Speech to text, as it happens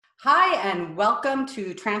Hi, and welcome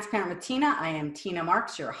to Transparent with Tina. I am Tina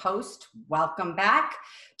Marks, your host. Welcome back.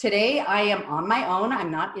 Today, I am on my own.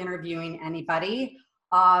 I'm not interviewing anybody,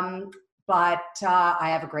 but I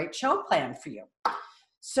have a great show planned for you.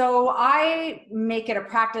 So I make it a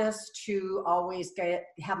practice to always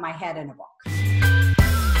have my head in a book.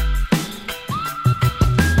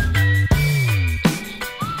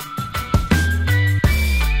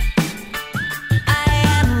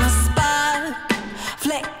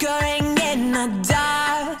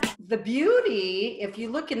 The beauty, if you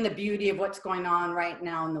look in the beauty of what's going on right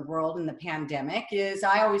now in the world in the pandemic, is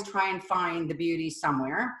I always try and find the beauty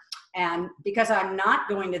somewhere. And because I'm not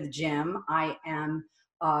going to the gym, I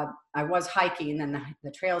was hiking and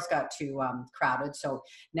the trails got too crowded. So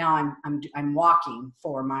now I'm walking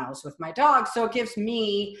 4 miles with my dog. So it gives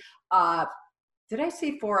me, did I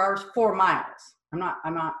say 4 hours? 4 miles. I'm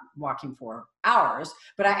not walking 4 hours,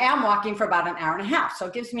 but I am walking for about an hour and a half. So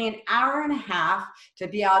it gives me an hour and a half to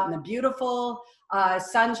be out in the beautiful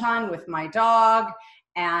sunshine with my dog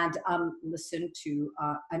and listen to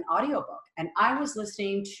an audiobook. And I was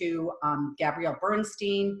listening to Gabrielle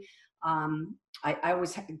Bernstein. I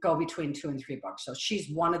always go between 2 and 3 books. So she's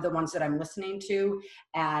one of the ones that I'm listening to.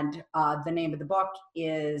 And the name of the book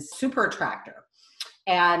is Super Attractor.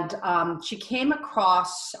 And she came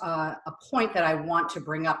across a point that I want to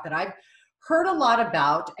bring up that I've heard a lot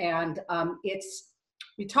about, and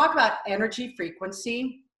we talk about energy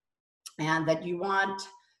frequency, and that you want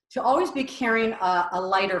to always be carrying a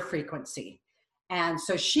lighter frequency. And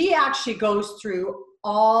so she actually goes through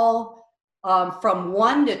all from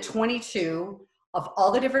 1 to 22 of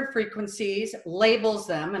all the different frequencies, labels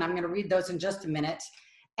them, and I'm going to read those in just a minute.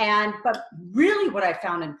 But really what I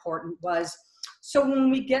found important was, so when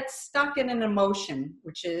we get stuck in an emotion,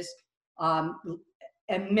 which is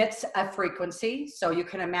emits a frequency, so you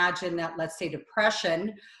can imagine that, let's say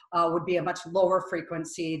depression would be a much lower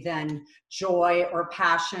frequency than joy or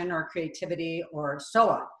passion or creativity or so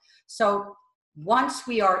on. So once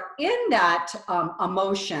we are in that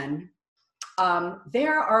emotion,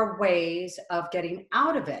 there are ways of getting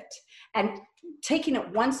out of it. And taking it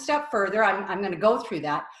one step further, I'm going to go through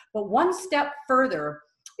that, but one step further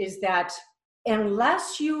is that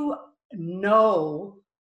unless you know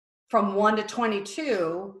from 1 to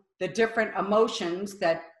 22 the different emotions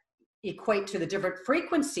that equate to the different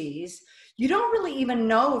frequencies, you don't really even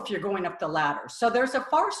know if you're going up the ladder. So there's a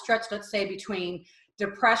far stretch, let's say, between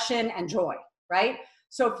depression and joy, right?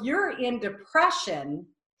 So if you're in depression,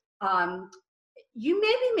 you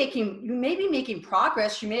may be making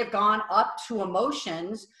progress. You may have gone up to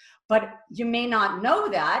emotions, but you may not know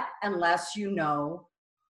that unless you know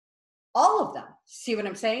all of them. See what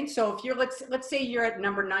I'm saying? So if you're, let's say you're at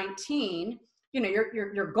number 19, you know,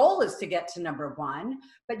 your goal is to get to number 1,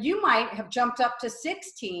 but you might have jumped up to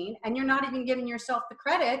 16 and you're not even giving yourself the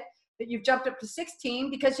credit that you've jumped up to 16,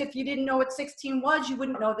 because if you didn't know what 16 was, you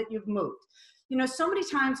wouldn't know that you've moved. You know, so many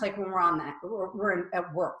times, like when we're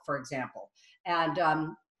at work, for example, and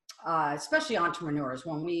especially entrepreneurs,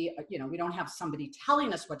 when we don't have somebody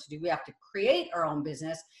telling us what to do, we have to create our own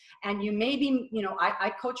business. And you may be,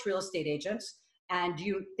 I coach real estate agents, and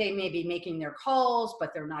they may be making their calls,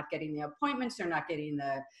 but they're not getting the appointments, they're not getting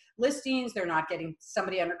the listings, they're not getting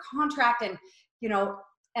somebody under contract. And,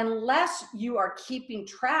 unless you are keeping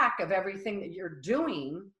track of everything that you're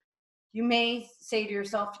doing, you may say to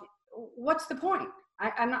yourself, what's the point?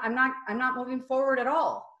 I'm not moving forward at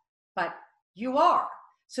all, but you are.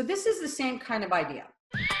 So this is the same kind of idea.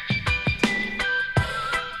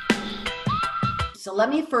 So let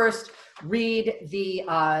me first read the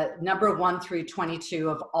number 1 through 22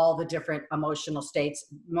 of all the different emotional states,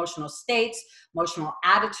 emotional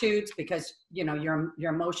attitudes, because your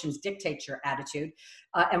emotions dictate your attitude.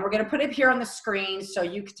 And we're going to put it here on the screen so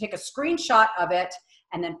you can take a screenshot of it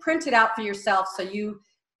and then print it out for yourself, so you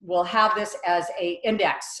will have this as an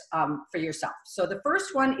index for yourself. So the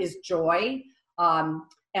first one is joy.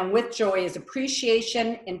 And with joy is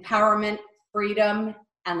appreciation, empowerment, freedom,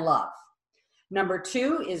 and love. Number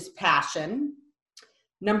 2 is passion.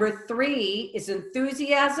 Number 3 is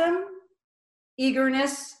enthusiasm,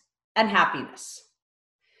 eagerness, and happiness.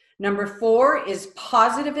 Number 4 is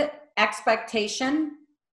positive expectation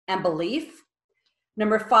and belief.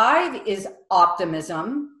 Number 5 is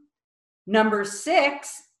optimism. Number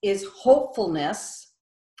 6 is hopefulness.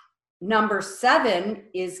 Number 7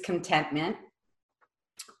 is contentment.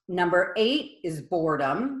 Number 8 is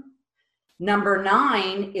boredom. Number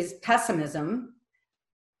 9 is pessimism.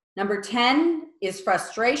 Number 10 is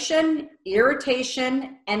frustration,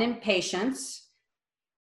 irritation, and impatience.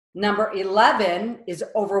 Number 11 is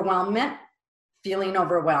overwhelmment, feeling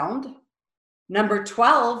overwhelmed. Number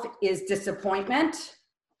 12 is disappointment.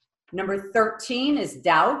 Number 13 is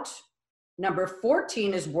doubt. Number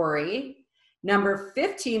 14 is worry. Number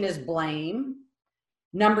 15 is blame.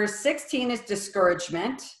 Number 16 is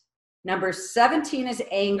discouragement. Number 17 is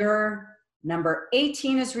anger. Number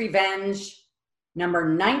 18 is revenge. Number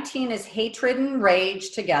 19 is hatred and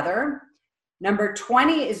rage together. Number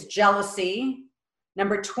 20 is jealousy.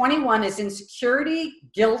 Number 21 is insecurity,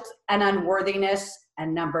 guilt, and unworthiness.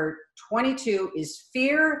 And number 22 is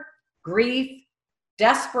fear, grief,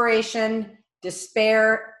 desperation,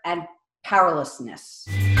 despair, and powerlessness.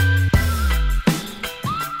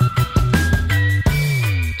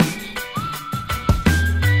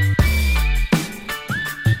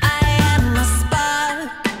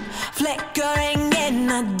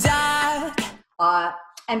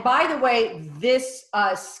 And by the way, this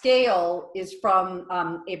scale is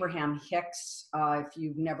from Abraham Hicks. If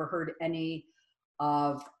you've never heard any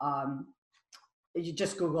of, you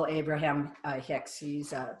just Google Abraham Hicks.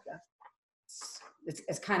 He's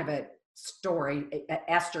it's kind of a story.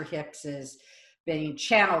 Esther Hicks is being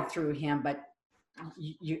channeled through him, but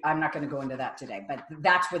I'm not going to go into that today. But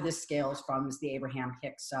that's where this scale is from, is the Abraham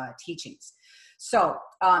Hicks teachings.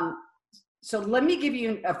 So let me give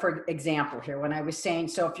you for example here, when I was saying,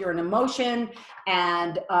 so if you're an emotion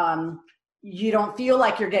and you don't feel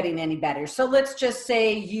like you're getting any better. So let's just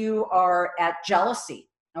say you are at jealousy,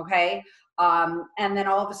 okay? And then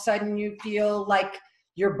all of a sudden you feel like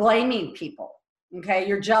you're blaming people, okay?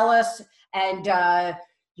 You're jealous and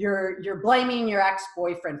you're blaming your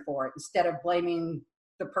ex-boyfriend for it instead of blaming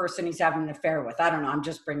the person he's having an affair with. I don't know, I'm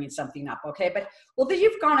just bringing something up, okay? But, well, then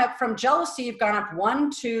you've gone up from jealousy, you've gone up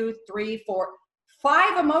 1, 2, 3, 4,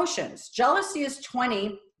 5 emotions. Jealousy is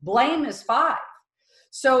 20, blame is 5.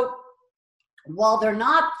 So while they're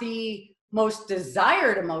not the most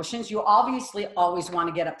desired emotions, you obviously always want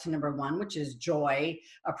to get up to number 1, which is joy,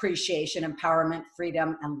 appreciation, empowerment,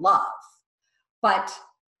 freedom, and love. But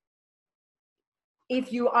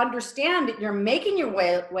if you understand that you're making your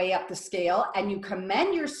way up the scale and you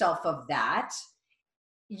commend yourself of that,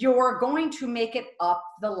 you're going to make it up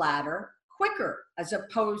the ladder quicker, as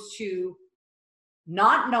opposed to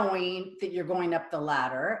not knowing that you're going up the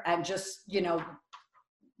ladder and just, you know,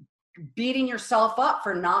 beating yourself up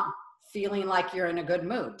for not feeling like you're in a good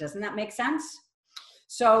mood. Doesn't that make sense?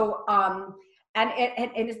 So, and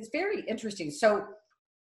it's very interesting. So,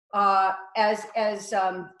 as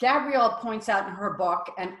Gabrielle points out in her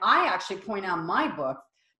book, and I actually point out in my book,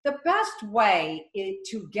 the best way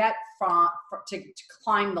to get to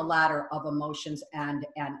climb the ladder of emotions and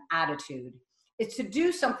attitude is to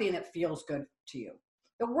do something that feels good to you.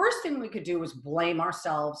 The worst thing we could do is blame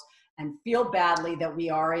ourselves and feel badly that we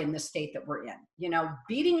are in the state that we're in. You know,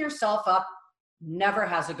 beating yourself up never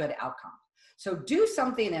has a good outcome. So do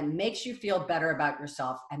something that makes you feel better about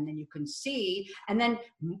yourself, and then you can see, and then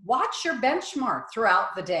watch your benchmark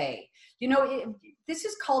throughout the day. You know, this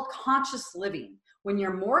is called conscious living. When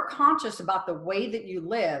you're more conscious about the way that you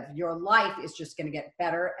live, your life is just going to get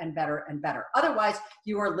better and better and better. Otherwise,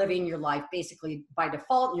 you are living your life basically by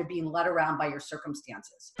default, and you're being led around by your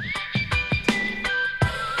circumstances.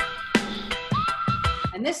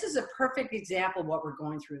 And this is a perfect example of what we're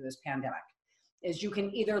going through this pandemic, is you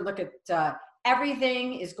can either look at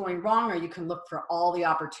everything is going wrong, or you can look for all the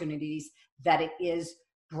opportunities that it is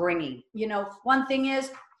bringing. You know, one thing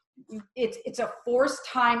is, it's a forced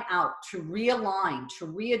time out to realign, to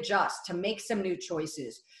readjust, to make some new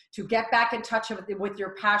choices, to get back in touch with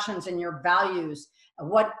your passions and your values,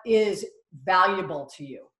 what is valuable to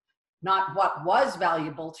you, not what was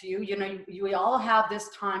valuable to you. You know, we all have this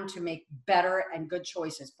time to make better and good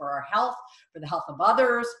choices for our health, for the health of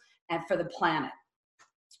others, and for the planet.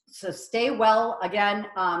 So stay well. Again,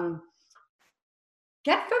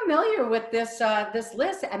 get familiar with this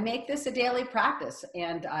list and make this a daily practice.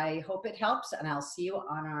 And I hope it helps, and I'll see you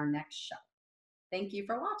on our next show. Thank you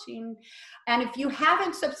for watching. And if you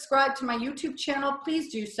haven't subscribed to my YouTube channel,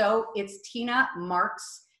 please do so. It's Tina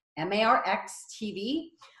Marks, M-A-R-X TV.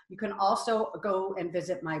 You can also go and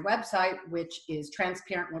visit my website, which is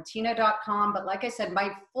transparentwithtina.com. But like I said,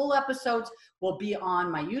 my full episodes will be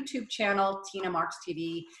on my YouTube channel, Tina Marks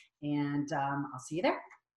TV, and I'll see you there.